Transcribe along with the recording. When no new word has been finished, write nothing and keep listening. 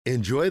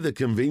Enjoy the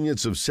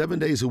convenience of 7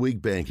 days a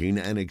week banking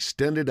and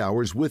extended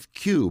hours with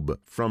Cube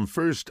from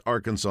First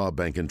Arkansas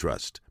Bank and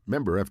Trust.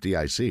 Member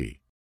FDIC.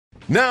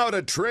 Now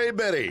to Trey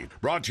Biddy,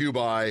 brought to you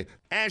by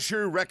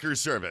Asher Wrecker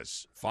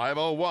Service,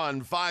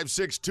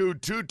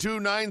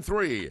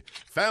 501-562-2293.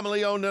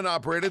 Family owned and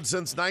operated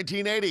since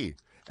 1980.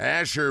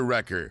 Asher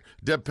Wrecker,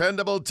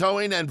 dependable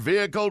towing and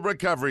vehicle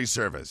recovery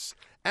service.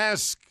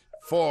 Ask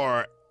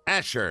for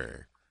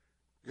Asher.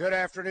 Good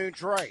afternoon,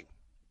 Trey.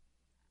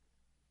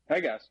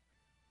 Hey, guys.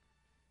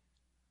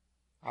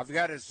 I've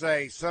got to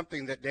say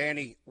something that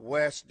Danny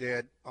West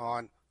did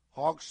on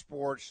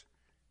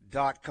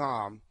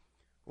hogsports.com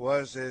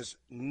was as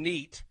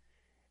neat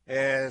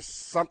as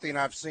something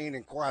I've seen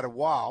in quite a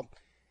while,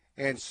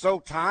 and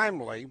so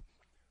timely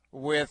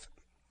with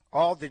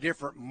all the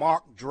different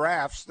mock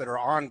drafts that are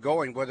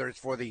ongoing, whether it's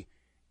for the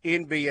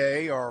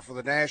NBA or for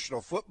the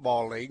National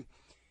Football League.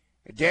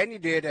 Danny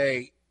did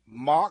a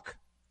mock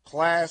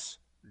class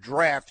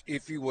draft,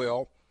 if you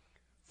will,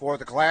 for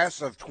the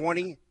class of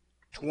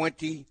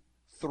 2023.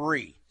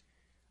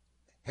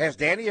 Has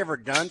Danny ever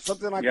done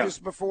something like this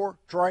before,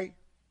 Trey?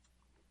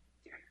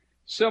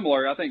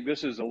 Similar. I think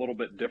this is a little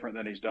bit different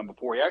than he's done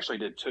before. He actually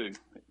did two.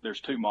 There's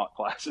two mock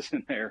classes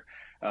in there.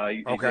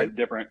 He did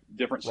different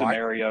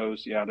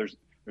scenarios. Yeah, there's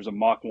a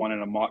mock 1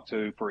 and a mock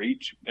 2 for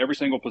every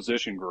single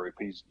position group.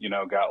 He's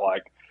got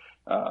like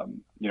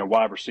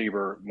wide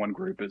receiver. One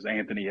group is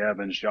Anthony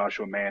Evans,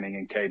 Joshua Manning,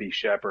 and Katie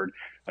Shepard.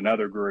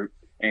 Another group,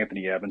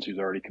 Anthony Evans, who's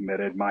already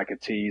committed, Micah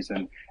Tease,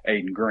 and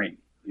Aiden Green.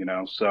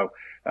 So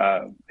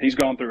he's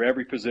gone through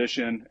every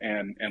position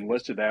and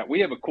listed that.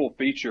 We have a cool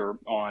feature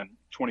on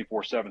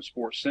 24/7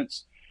 Sports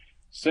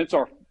since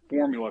our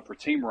formula for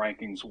team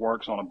rankings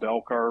works on a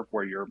bell curve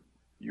where your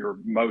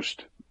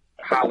most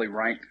highly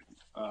ranked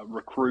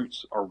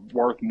recruits are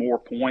worth more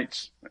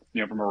points,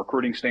 from a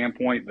recruiting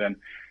standpoint than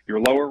your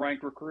lower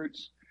ranked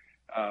recruits.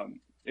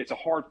 It's a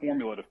hard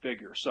formula to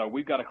figure. So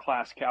we've got a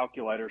class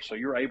calculator, so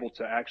you're able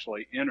to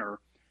actually enter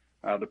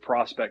the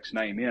prospect's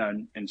name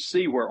in and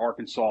see where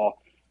Arkansas,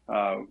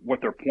 what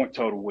their point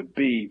total would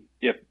be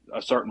if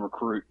a certain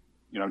recruit,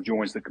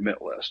 joins the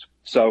commit list.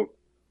 So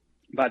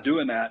by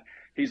doing that,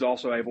 he's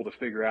also able to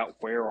figure out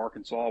where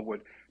Arkansas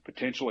would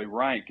potentially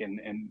rank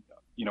and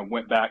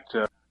went back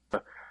to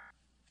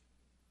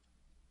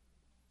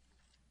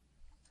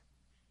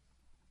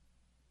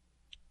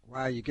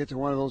wow, you get to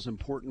one of those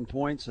important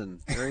points and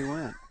there he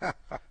went.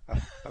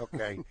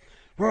 Okay.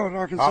 Where would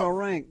Arkansas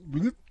rank?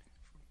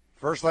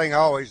 First thing I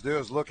always do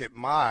is look at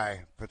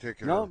my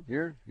particular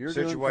you're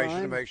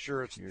situation to make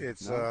sure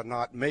it's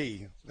not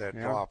me that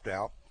dropped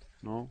out.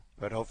 No.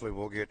 But hopefully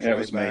we'll get Trey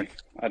back. Me.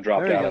 I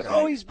dropped out.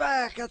 Oh, he's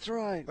back. That's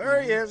right.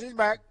 There he is. He's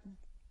back.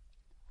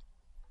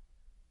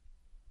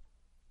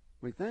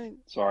 We think.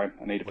 Sorry,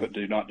 I need to put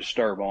Do Not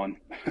Disturb on.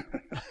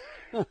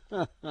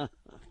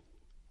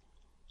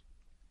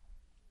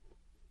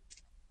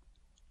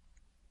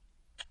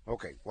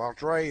 Okay. While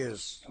Trey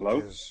is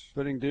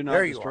putting Do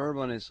Not Disturb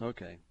on his.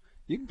 Okay.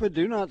 You can put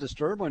Do Not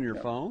Disturb on your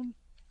phone.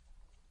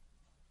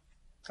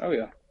 Oh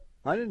yeah.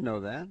 I didn't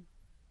know that.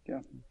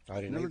 Yeah.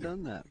 I didn't never either.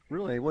 done that.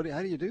 Really?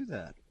 How do you do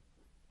that?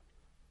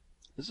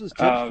 This is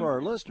tips for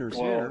our listeners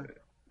here.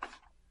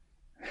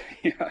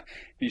 Yeah.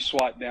 If you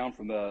swipe down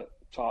from the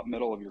top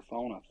middle of your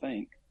phone, I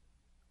think.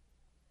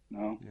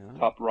 No. Yeah.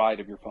 Top right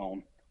of your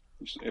phone.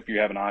 If you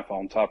have an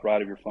iPhone, top right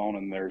of your phone,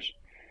 and there's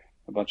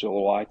a bunch of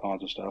little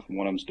icons and stuff, and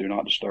one of them's Do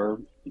Not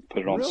Disturb. You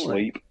put it on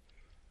sleep.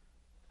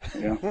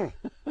 Yeah.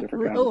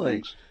 Different kinds of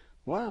things.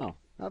 Wow.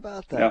 How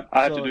about that? Yeah,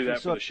 I have to do that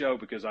for the show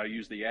because I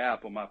use the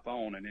app on my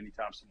phone, and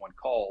anytime someone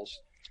calls,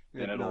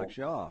 then it'll just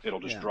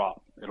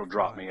drop. It'll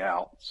drop me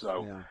out.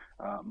 So,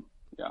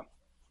 yeah.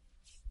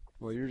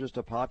 Well, you're just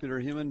a popular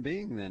human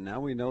being then. Now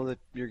we know that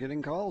you're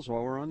getting calls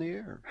while we're on the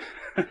air.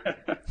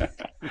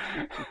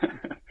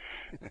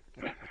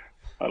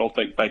 I don't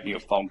think making a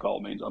phone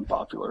call means I'm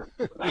popular.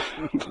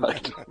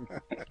 But.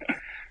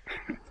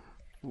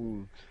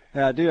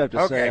 Yeah, I do have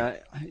to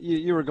say,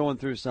 you were going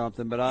through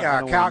something, but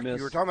I don't want to miss.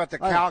 You were talking about the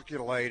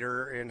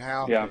calculator and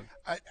how. Yeah.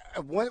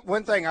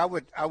 One thing I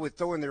would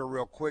throw in there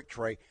real quick,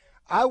 Trey.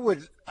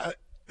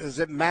 Does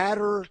it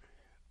matter?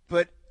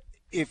 But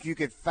if you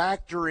could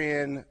factor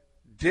in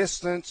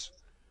distance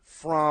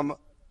from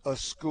a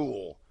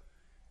school,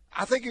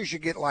 I think you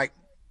should get like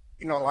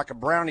a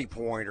brownie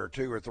point or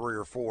 2 or 3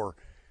 or 4.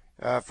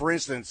 For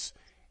instance,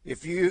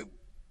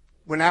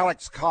 when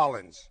Alex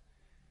Collins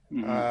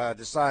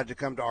decided to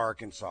come to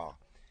Arkansas.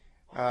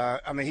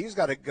 He's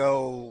got to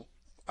go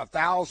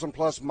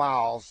 1,000+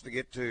 miles to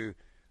get to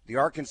the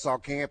Arkansas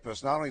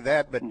campus. Not only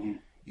that, but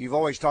you've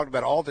always talked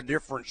about all the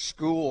different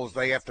schools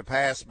they have to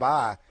pass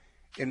by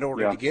in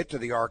order to get to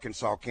the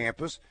Arkansas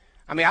campus.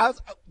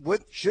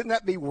 Shouldn't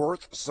that be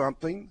worth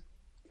something?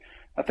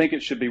 I think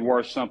it should be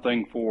worth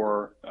something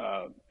for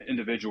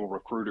individual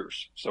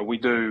recruiters. So we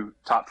do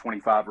top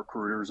 25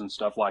 recruiters and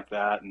stuff like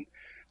that, and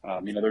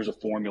there's a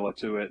formula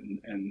to it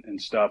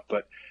and stuff.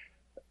 But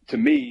to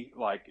me,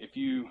 like if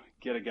you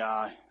get a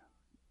guy,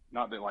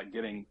 not that like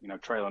getting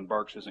Traylon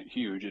Burks isn't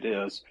huge, it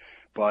is,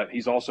 but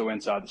he's also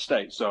inside the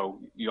state. So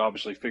you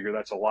obviously figure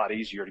that's a lot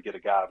easier to get a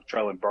guy of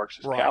Traylon Burks'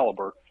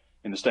 caliber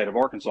in the state of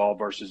Arkansas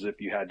versus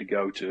if you had to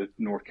go to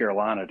North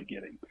Carolina to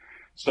get him.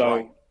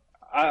 So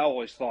I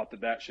always thought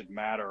that should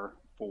matter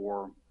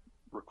for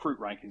recruit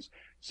rankings.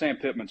 Sam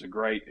Pittman's a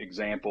great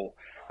example.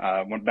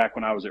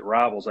 When I was at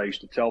Rivals, I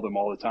used to tell them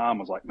all the time, I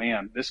was like,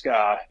 man, this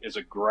guy is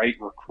a great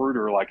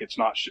recruiter. Like he's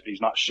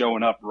not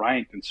showing up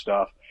ranked and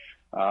stuff,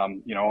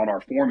 on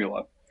our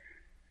formula.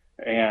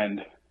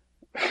 And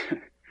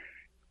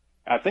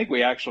I think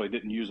we actually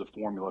didn't use a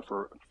formula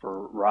for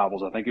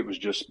Rivals. I think it was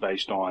just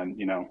based on,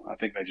 I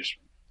think they just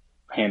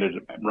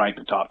ranked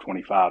the top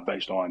 25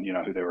 based on,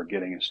 who they were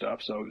getting and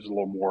stuff. So it was a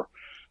little more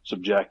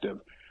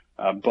subjective.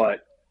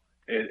 But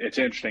it's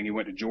interesting. He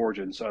went to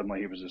Georgia and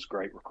suddenly he was this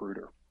great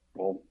recruiter.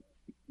 Well,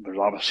 there's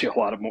obviously a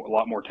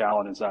lot more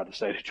talent inside the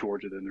state of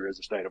Georgia than there is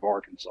the state of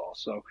Arkansas.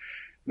 So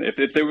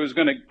if there was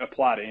going to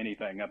apply to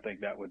anything, I think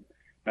that would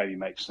maybe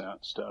make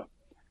sense to,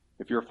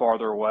 if you're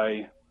farther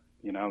away,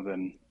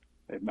 then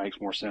it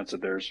makes more sense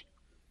that there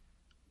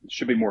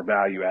should be more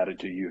value added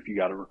to you if you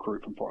got to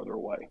recruit from farther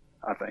away,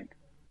 I think.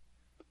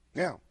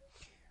 Yeah.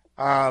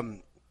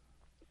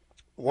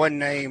 One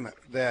name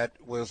that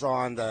was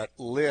on that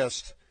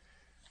list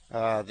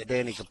that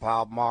Danny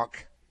compiled,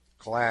 mock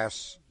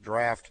class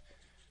draft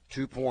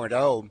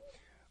 2.0,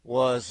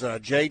 was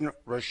Jaden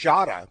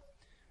Rashada,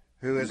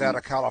 who is out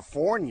of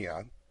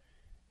California,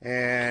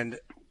 and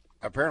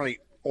apparently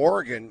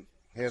Oregon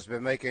has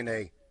been making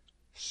a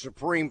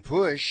supreme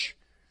push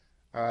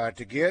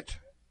to get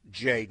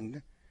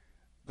Jaden,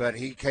 but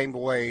he came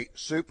away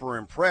super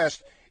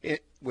impressed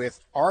with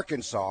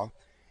Arkansas.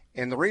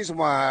 And the reason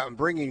why I'm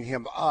bringing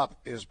him up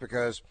is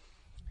because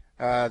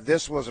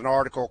this was an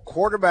article,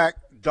 Quarterback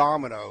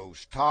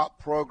Dominoes, Top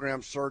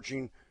Program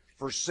Searching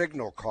for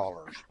Signal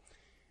Callers.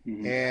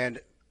 Mm-hmm. And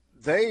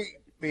they,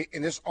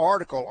 in this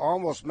article,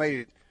 almost made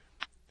it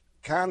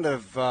kind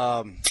of,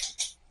 I'm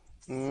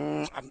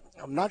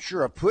not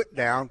sure a put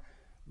down,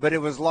 but it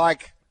was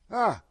like,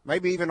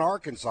 maybe even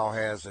Arkansas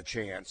has a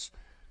chance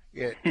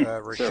at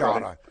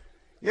Rashada. Right.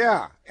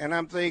 Yeah, and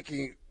I'm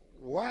thinking,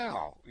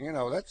 wow,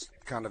 that's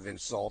kind of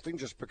insulting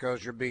just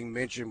because you're being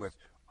mentioned with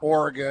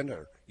Oregon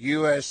or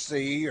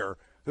USC or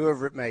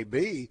whoever it may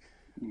be.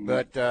 Mm-hmm.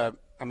 But,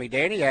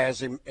 Danny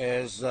has him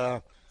as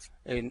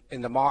in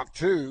the mock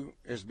 2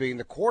 as being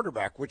the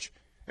quarterback, which,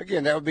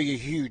 again, that would be a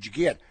huge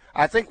get.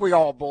 I think we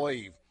all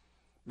believe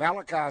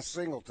Malachi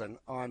Singleton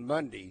on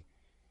Monday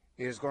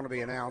is going to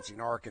be announcing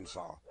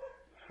Arkansas.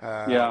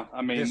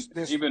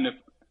 Even if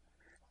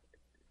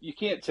you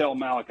can't tell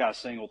Malachi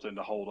Singleton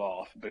to hold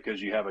off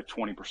because you have a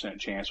 20%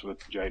 chance with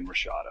Jaden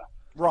Rashada.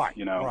 Right.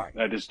 Right.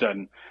 That just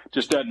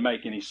doesn't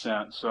make any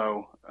sense.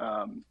 So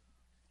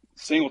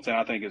Singleton,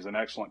 I think, is an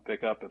excellent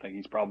pickup. I think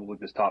he's probably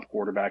the top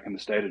quarterback in the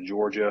state of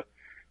Georgia.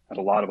 Has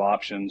a lot of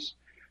options,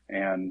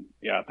 and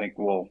I think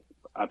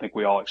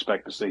we all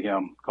expect to see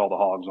him call the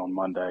Hogs on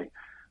Monday.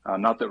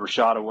 Not that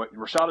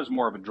Rashada is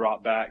more of a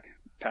drop back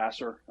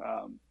passer.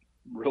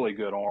 Really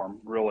good arm.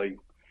 Really,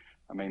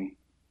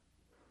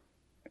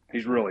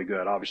 he's really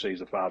good. Obviously,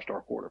 he's a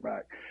 5-star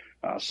quarterback.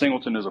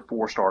 Singleton is a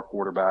 4-star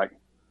quarterback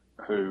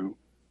who,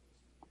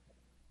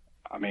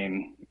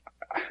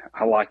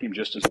 I like him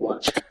just as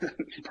much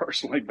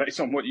personally based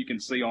on what you can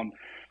see on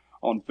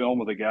film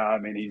with the guy.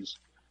 He's,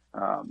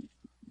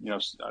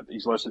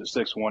 he's listed at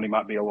 6'1". He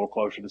might be a little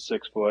closer to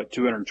 6 foot,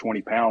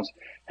 220 pounds.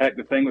 Heck,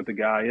 the thing with the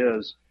guy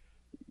is,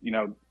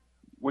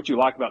 what you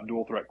like about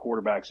dual threat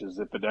quarterbacks is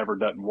if it ever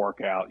doesn't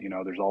work out,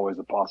 there's always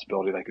a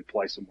possibility they could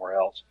play somewhere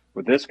else.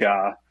 With this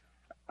guy,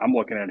 I'm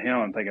looking at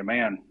him and thinking,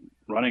 man,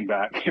 running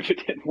back, if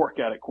it didn't work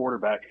out at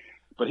quarterback.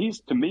 But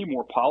he's, to me,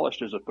 more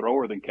polished as a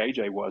thrower than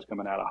KJ was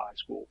coming out of high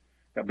school.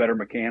 Got better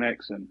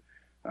mechanics, and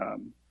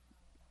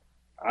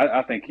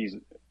I think he's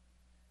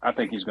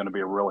going to be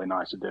a really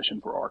nice addition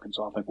for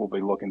Arkansas. I think we'll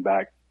be looking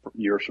back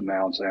years from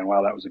now and saying,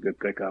 wow, that was a good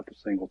pickup with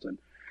Singleton.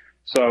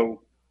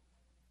 So,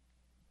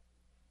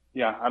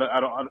 yeah,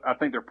 I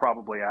think they're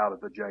probably out of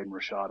the Jaden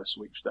Rashada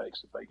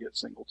sweepstakes if they get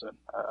Singleton.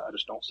 I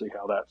just don't see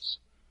how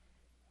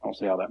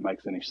that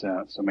makes any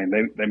sense.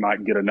 They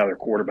might get another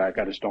quarterback.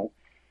 I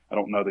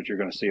don't know that you're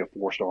going to see a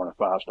 4-star and a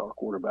 5-star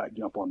quarterback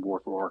jump on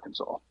board for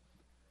Arkansas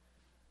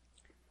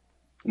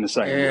in the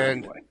second year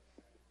anyway.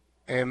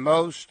 And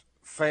most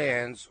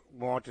fans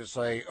want to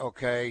say,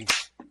 okay,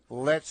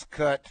 let's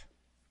cut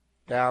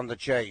down the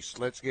chase.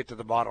 Let's get to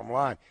the bottom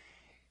line.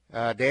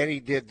 Danny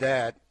did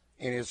that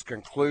in his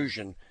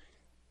conclusion.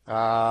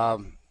 I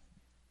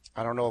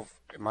don't know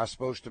am I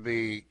supposed to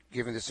be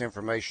giving this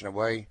information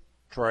away,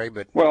 Trey?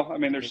 But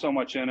there's so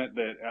much in it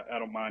that I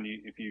don't mind you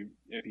if you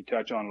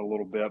touch on it a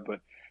little bit.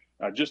 But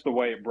just the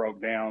way it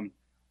broke down,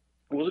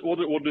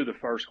 we'll do the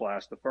first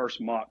class. The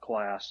first mock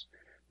class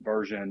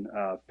version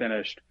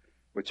finished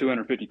with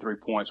 253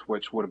 points,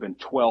 which would have been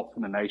 12th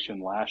in the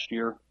nation last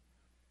year.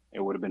 It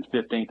would have been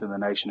 15th in the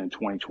nation in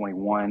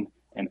 2021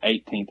 and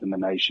 18th in the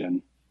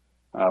nation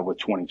with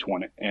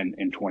 2020 and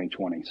in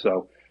 2020.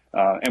 So,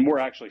 and we're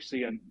actually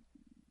seeing,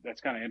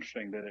 that's kind of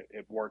interesting that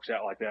it works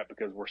out like that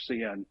because we're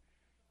seeing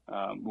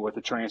with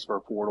the transfer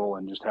portal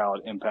and just how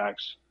it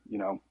impacts,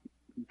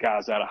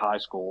 guys out of high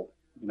school.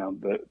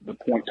 The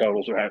point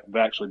totals have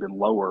actually been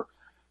lower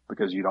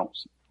because you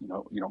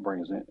don't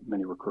bring as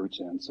many recruits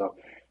in. So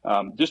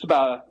just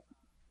about,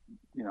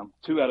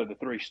 2 out of the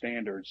 3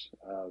 standards,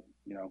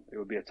 it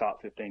would be a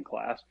top 15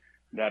 class.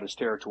 That is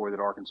territory that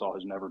Arkansas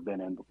has never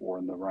been in before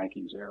in the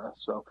rankings era.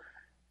 So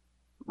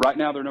right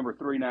now they're number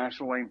 3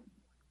 nationally.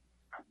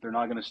 They're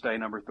not going to stay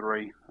number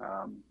 3,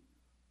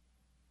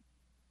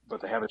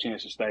 but they have a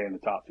chance to stay in the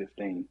top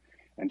 15.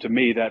 And to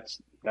me,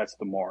 that's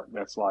the mark.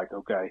 That's like,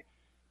 okay,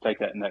 take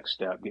that next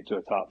step, get to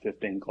a top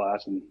 15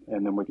 class, and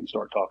then we can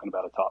start talking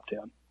about a top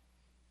 10.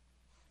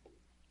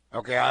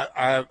 Okay,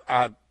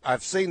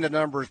 I've seen the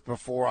numbers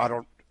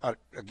before.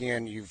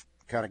 Again, you've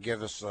kind of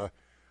give us a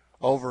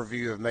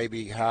overview of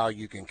maybe how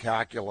you can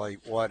calculate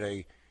what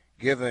a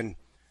given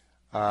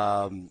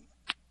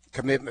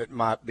commitment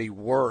might be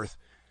worth,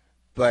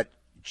 but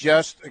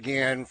just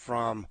again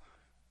from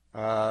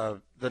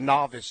the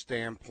novice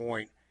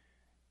standpoint,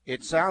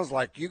 it sounds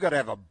like you got to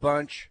have a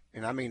bunch,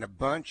 and I mean a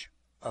bunch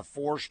of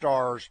 4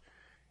 stars,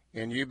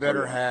 and you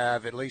better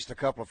have at least a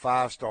couple of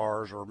 5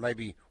 stars, or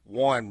maybe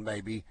one,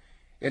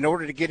 in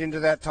order to get into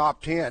that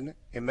top 10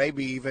 and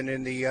maybe even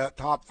in the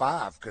top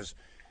 5. Because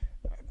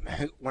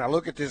when I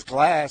look at this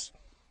class,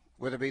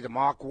 whether it be the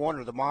Mach 1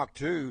 or the Mach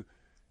 2,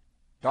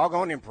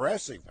 doggone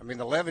impressive. I mean,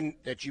 the 11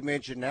 that you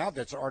mentioned now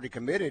that's already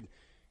committed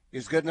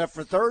is good enough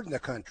for 3rd in the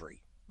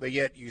country. But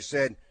yet you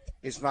said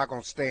it's not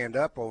going to stand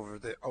up over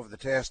the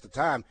test of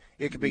time.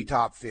 It could be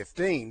top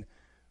 15,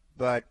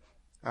 but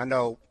I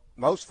know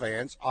most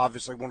fans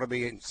obviously want to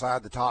be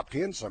inside the top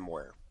 10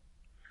 somewhere.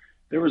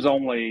 There was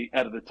only,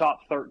 out of the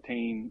top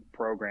 13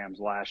 programs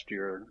last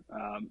year,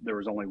 there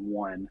was only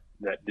one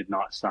that did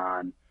not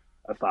sign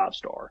a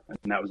 5-star,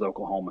 and that was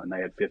Oklahoma, and they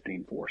had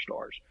 15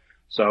 4-stars.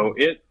 So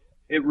it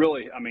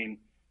really, I mean,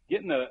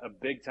 getting a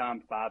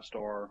big-time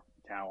 5-star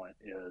talent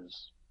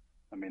is,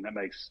 I mean, that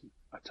makes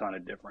a ton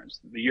of difference.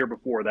 The year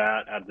before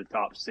that, out of the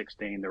top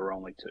 16, there were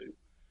only 2.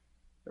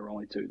 There were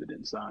only 2 that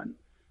didn't sign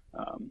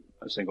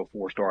a single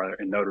 4-star,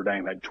 and Notre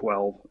Dame had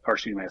 12, or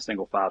excuse me, a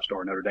single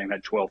 5-star. Notre Dame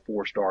had 12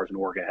 4-stars, and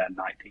Oregon had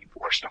 19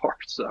 4-stars.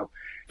 So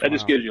that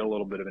just gives you a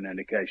little bit of an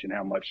indication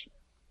how much,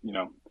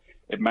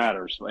 it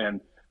matters. And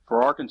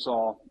for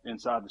Arkansas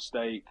inside the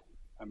state,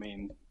 I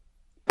mean,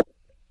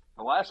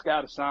 the last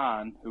guy to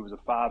sign who was a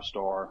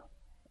 5-star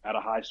out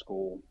of high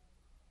school,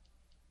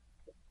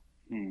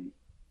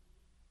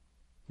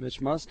 Mitch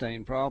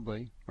Mustaine,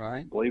 probably, right?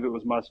 I believe it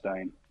was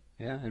Mustaine.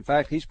 Yeah. In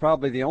fact, he's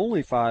probably the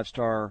only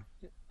 5-star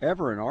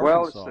ever in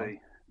Arkansas. Well, let's see.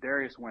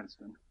 Darius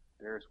Winston.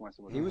 Darius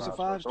Winston was he was a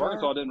 5-star. So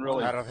Arkansas didn't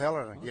really. Out of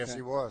Helena, okay. Yes,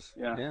 he was.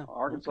 Yeah.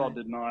 Arkansas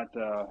did not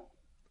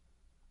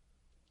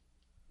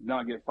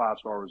get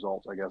 5-star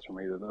results, I guess, from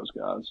either of those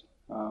guys.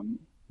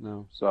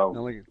 No. So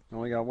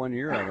only got 1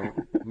 year out of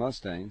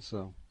Mustaine.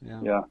 So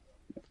yeah.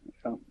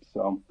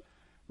 So,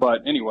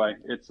 but anyway,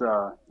 it's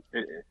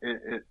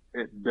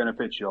it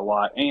benefits you a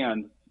lot.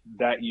 And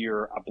that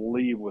year, I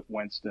believe, with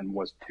Winston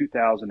was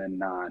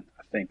 2009.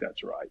 I think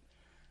that's right.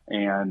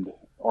 And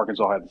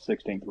Arkansas had the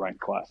 16th ranked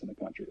class in the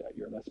country that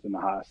year. That's been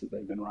the highest that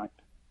they've been ranked.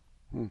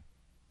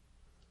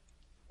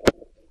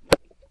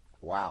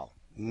 Wow.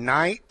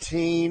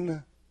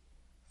 19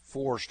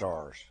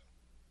 4-stars.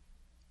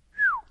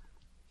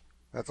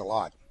 That's a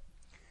lot.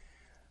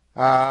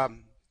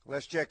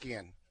 Let's check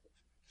in.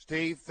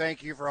 Steve,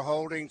 thank you for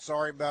holding.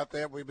 Sorry about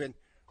that. We've been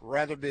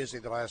rather busy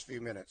the last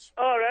few minutes.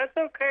 Oh, that's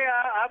okay.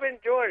 I've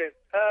enjoyed it.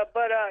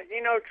 But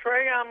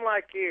Trey, I'm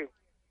like you.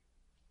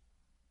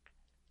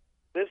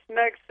 This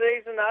next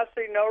season, I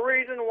see no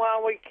reason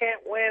why we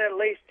can't win at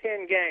least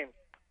 10 games.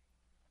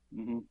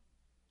 Mm-hmm.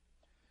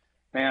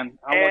 Man,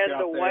 and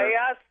the way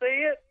I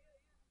see it,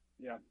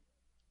 yeah.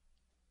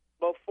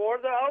 Before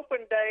the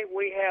open day,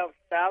 we have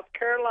South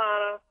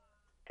Carolina,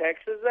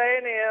 Texas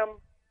A&M,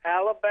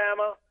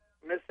 Alabama,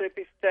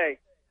 Mississippi State.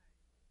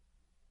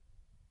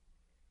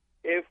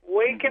 If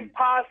we can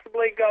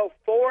possibly go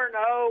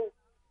 4-0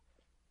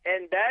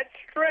 in that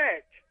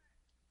stretch,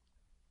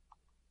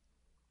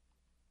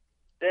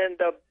 then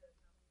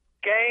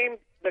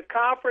the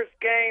conference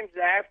games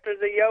after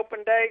the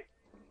open date,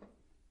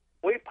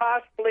 we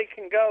possibly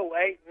can go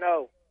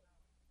 8-0.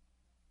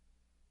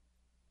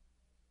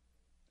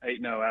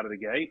 8-0 out of the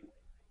gate?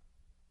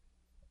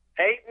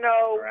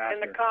 8-0 in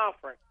the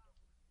conference.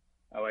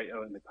 Oh,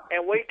 8-0 in the conference.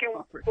 And we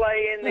can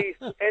play in the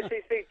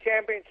SEC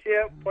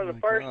championship for the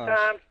first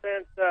time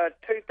since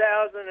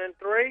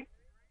 2003.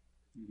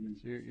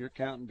 So you're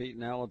counting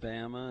beating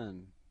Alabama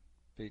and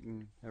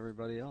beating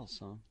everybody else,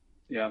 huh?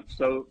 Yeah.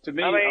 So to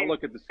me, I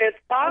look at this. It's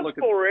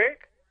possible,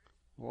 Rick.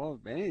 Well,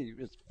 hey,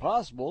 it's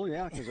possible,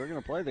 yeah, because they're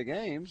going to play the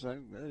games. It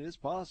is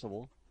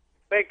possible.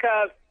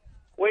 Because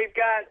we've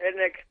got an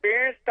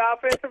experienced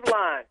offensive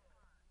line.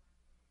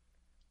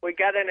 We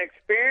got an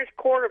experienced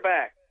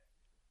quarterback.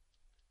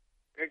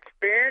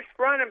 Experienced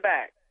running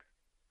back.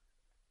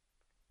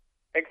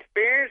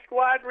 Experienced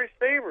wide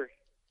receivers.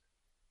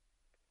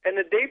 And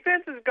the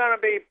defense is going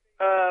to be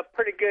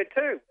pretty good,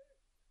 too.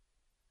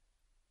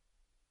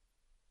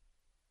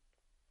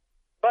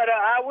 But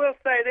I will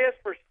say this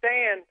for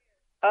Stan.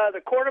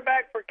 The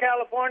quarterback for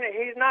California,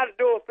 he's not a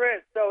dual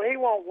threat, so he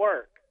won't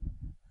work.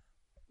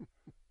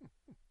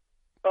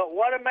 But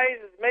what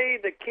amazes me,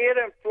 the kid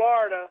in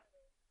Florida,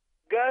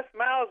 Gus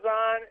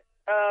Malzahn,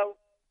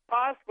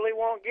 possibly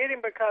won't get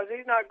him because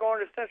he's not going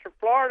to Central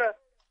Florida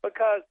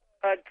because,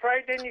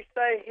 Trey, didn't you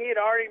say he had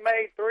already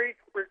made 3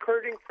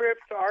 recruiting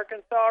trips to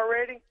Arkansas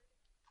already?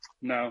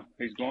 No,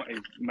 he's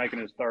making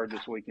his 3rd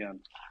this weekend.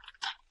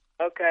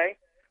 Okay.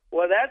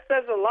 Well, that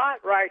says a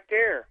lot right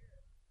there.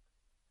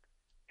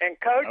 And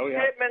Coach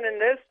Pittman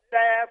and this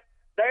staff,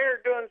 they are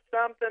doing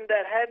something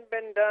that hadn't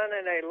been done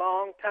in a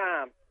long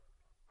time.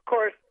 Of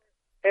course,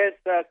 it's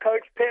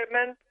Coach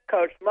Pittman,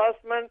 Coach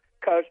Mussman,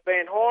 Coach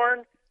Van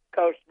Horn,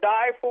 Coach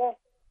Deifel,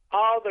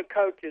 all the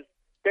coaches.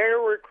 They're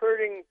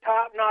recruiting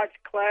top-notch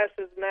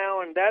classes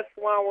now, and that's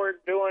why we're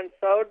doing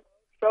so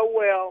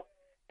well,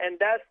 and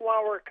that's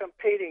why we're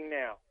competing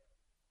now.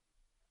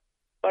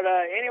 But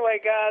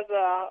anyway, guys,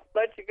 I'll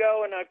let you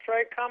go, and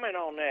Trey, comment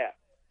on that.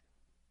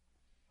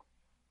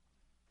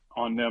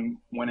 On them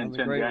winning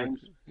 10 games?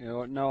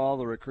 All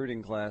the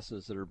recruiting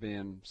classes that are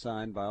being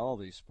signed by all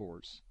these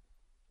sports.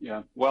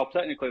 Yeah. Well,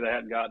 technically they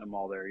hadn't gotten them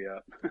all there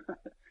yet.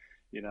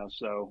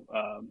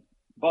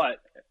 But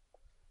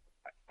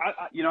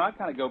I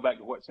kind of go back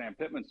to what Sam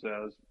Pittman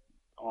says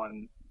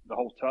on the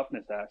whole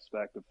toughness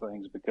aspect of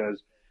things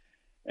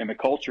and the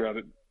culture of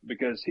it,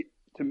 because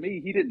to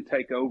me, he didn't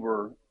take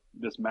over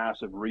this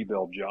massive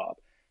rebuild job.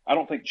 I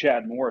don't think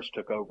Chad Morris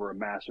took over a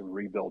massive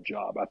rebuild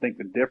job. I think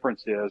the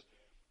difference is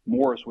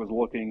Morris was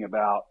looking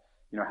about,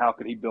 how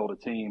could he build a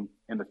team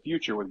in the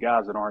future with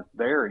guys that aren't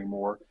there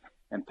anymore.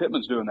 And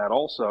Pittman's doing that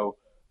also,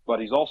 but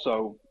he's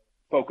also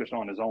focused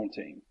on his own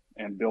team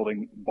and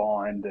building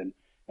bond and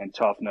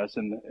toughness.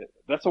 And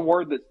that's a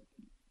word that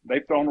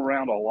they've thrown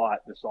around a lot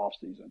this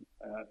offseason,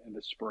 in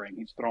the spring.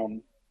 He's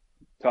thrown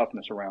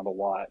toughness around a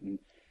lot. And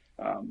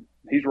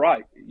he's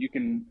right. You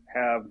can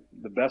have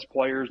the best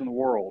players in the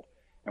world,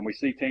 and we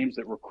see teams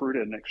that recruit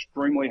at an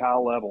extremely high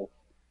level,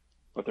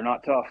 but they're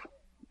not tough.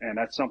 And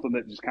that's something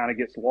that just kind of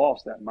gets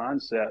lost, that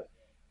mindset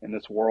in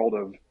this world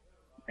of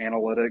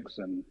analytics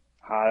and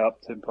high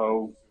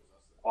up-tempo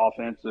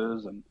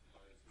offenses and,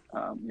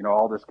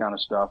 all this kind of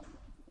stuff.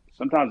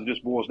 Sometimes it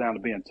just boils down to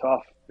being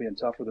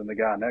tougher than the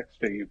guy next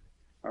to you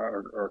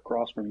or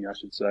across from you, I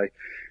should say.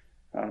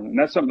 And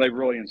that's something they've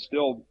really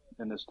instilled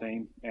in this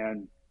team.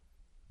 And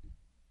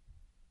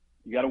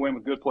you got to win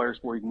with good players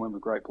before you can win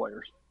with great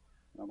players.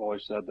 I've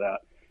always said that.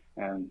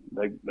 And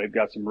they've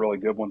got some really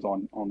good ones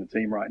on the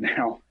team right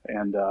now,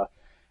 and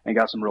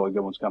got some really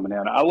good ones coming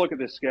in. I look at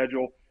this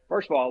schedule.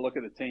 First of all, I look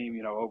at the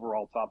team,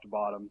 overall top to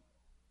bottom.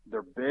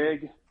 They're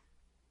big.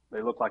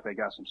 They look like they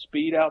got some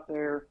speed out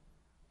there.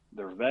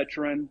 They're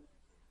veteran.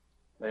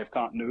 They have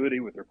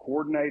continuity with their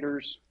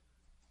coordinators.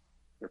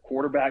 Their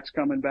quarterback's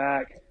coming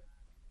back.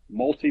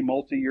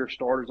 Multi-year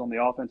starters on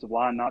the offensive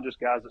line, not just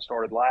guys that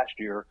started last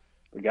year,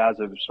 but guys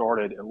that have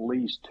started at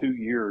least 2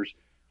 years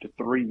to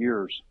 3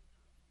 years.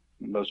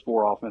 Those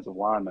 4 offensive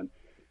linemen.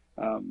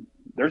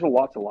 There's a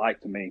lot to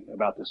like to me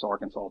about this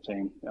Arkansas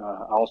team.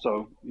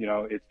 Also,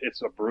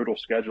 it's a brutal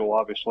schedule,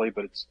 obviously,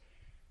 but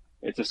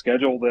it's a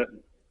schedule that,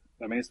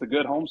 it's the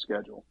good home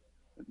schedule.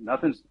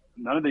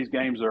 None of these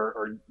games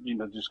are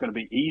just going to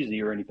be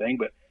easy or anything,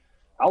 but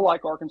I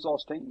like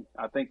Arkansas's team.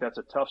 I think that's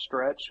a tough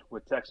stretch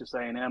with Texas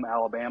A&M,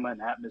 Alabama,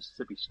 and at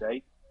Mississippi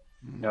State.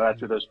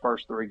 After those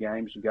first 3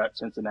 games, you've got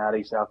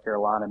Cincinnati, South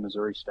Carolina, and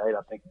Missouri State.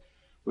 I think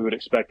we would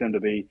expect them to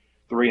be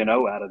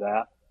 3-0 out of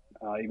that.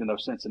 Even though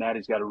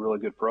Cincinnati's got a really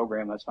good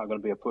program, that's not going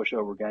to be a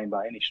pushover game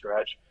by any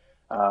stretch.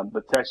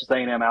 But Texas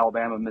A&M,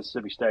 Alabama,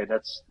 Mississippi State,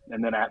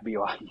 and then at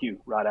BYU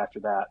right after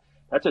that.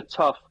 That's a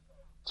tough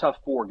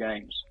 4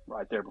 games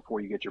right there before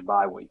you get your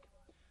bye week.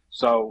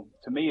 So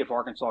to me, if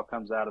Arkansas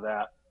comes out of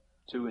that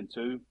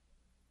 2-2,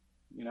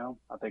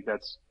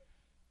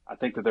 I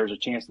think that there's a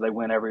chance that they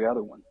win every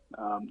other one.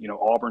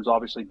 Auburn's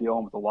obviously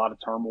dealing with a lot of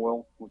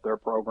turmoil with their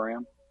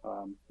program.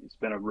 It's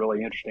been a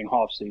really interesting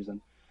offseason,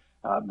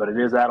 but it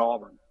is at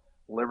Auburn.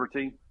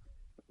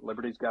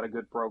 Liberty's got a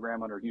good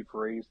program under Hugh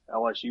Freeze.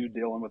 LSU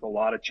dealing with a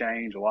lot of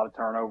change, a lot of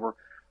turnover.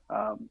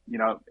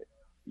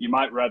 You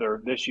might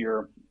this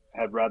year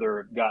have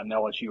rather gotten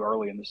LSU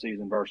early in the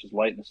season versus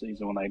late in the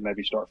season when they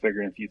maybe start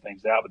figuring a few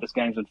things out. But this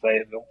game's in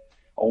Fayetteville.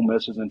 Ole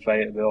Miss is in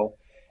Fayetteville.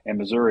 And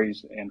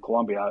Missouri's in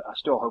Columbia. I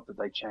still hope that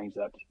they change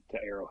that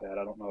to Arrowhead.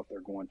 I don't know if they're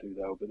going to,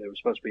 though, but they were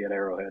supposed to be at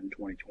Arrowhead in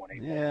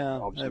 2020. Yeah,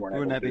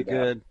 wouldn't that be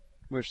good?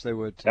 Wish they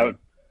would, too.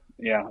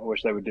 I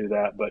wish they would do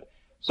that. But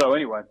so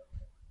anyway,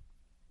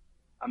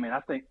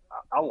 I think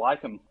I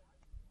like them.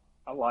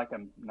 I like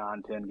them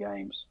 9-10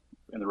 games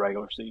in the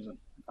regular season.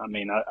 I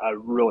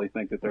really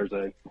think that there's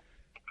a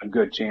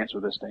good chance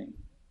with this team.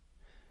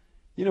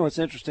 What's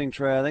interesting,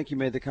 Trey, I think you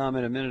made the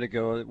comment a minute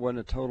ago, it wasn't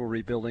a total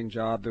rebuilding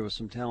job. There was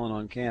some talent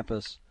on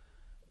campus.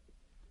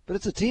 But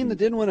it's a team that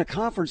didn't win a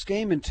conference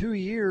game in 2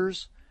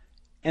 years,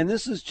 and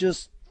this is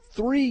just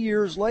 3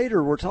 years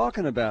later we're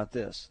talking about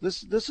this.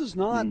 This is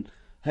not,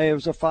 hey, it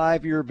was a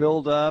 5-year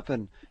build-up,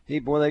 and, they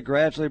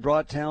gradually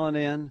brought talent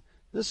in.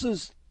 This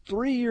is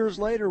 3 years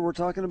later, we're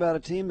talking about a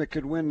team that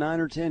could win 9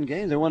 or 10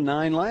 games. They won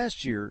 9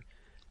 last year.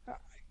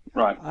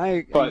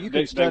 Right. But you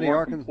can study they weren't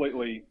Arkansas.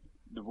 Completely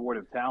devoid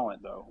of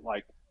talent, though.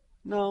 Like,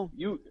 no,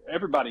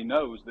 everybody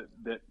knows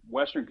that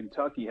Western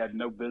Kentucky had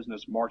no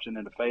business marching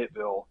into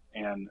Fayetteville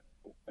and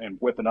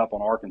whipping up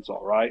on Arkansas,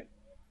 right?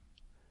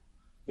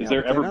 Has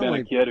there ever been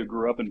a kid who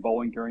grew up in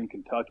Bowling Green,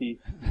 Kentucky,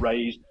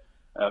 raised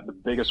the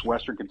biggest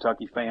Western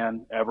Kentucky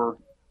fan ever,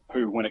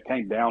 who, when it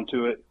came down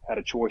to it, had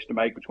a choice to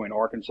make between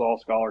Arkansas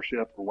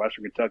scholarship or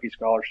Western Kentucky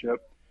scholarship?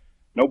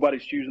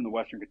 Nobody's choosing the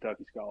Western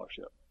Kentucky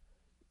scholarship.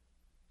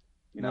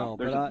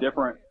 There's a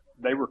different.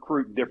 They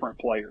recruit different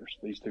players.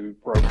 These two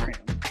programs: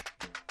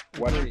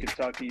 Western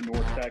Kentucky,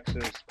 North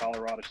Texas,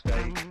 Colorado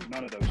State.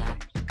 None of those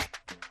teams.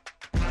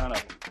 None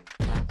of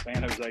them.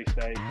 San Jose State.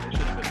 They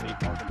should have been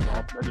beating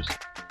Arkansas. It just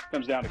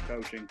comes down to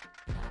coaching.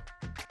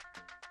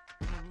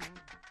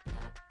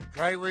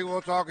 Trey, we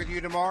will talk with you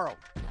tomorrow.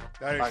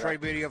 That is Trey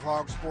Biddy of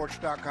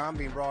hogsports.com,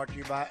 being brought to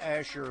you by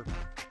Asher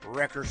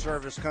Wrecker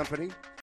Service Company.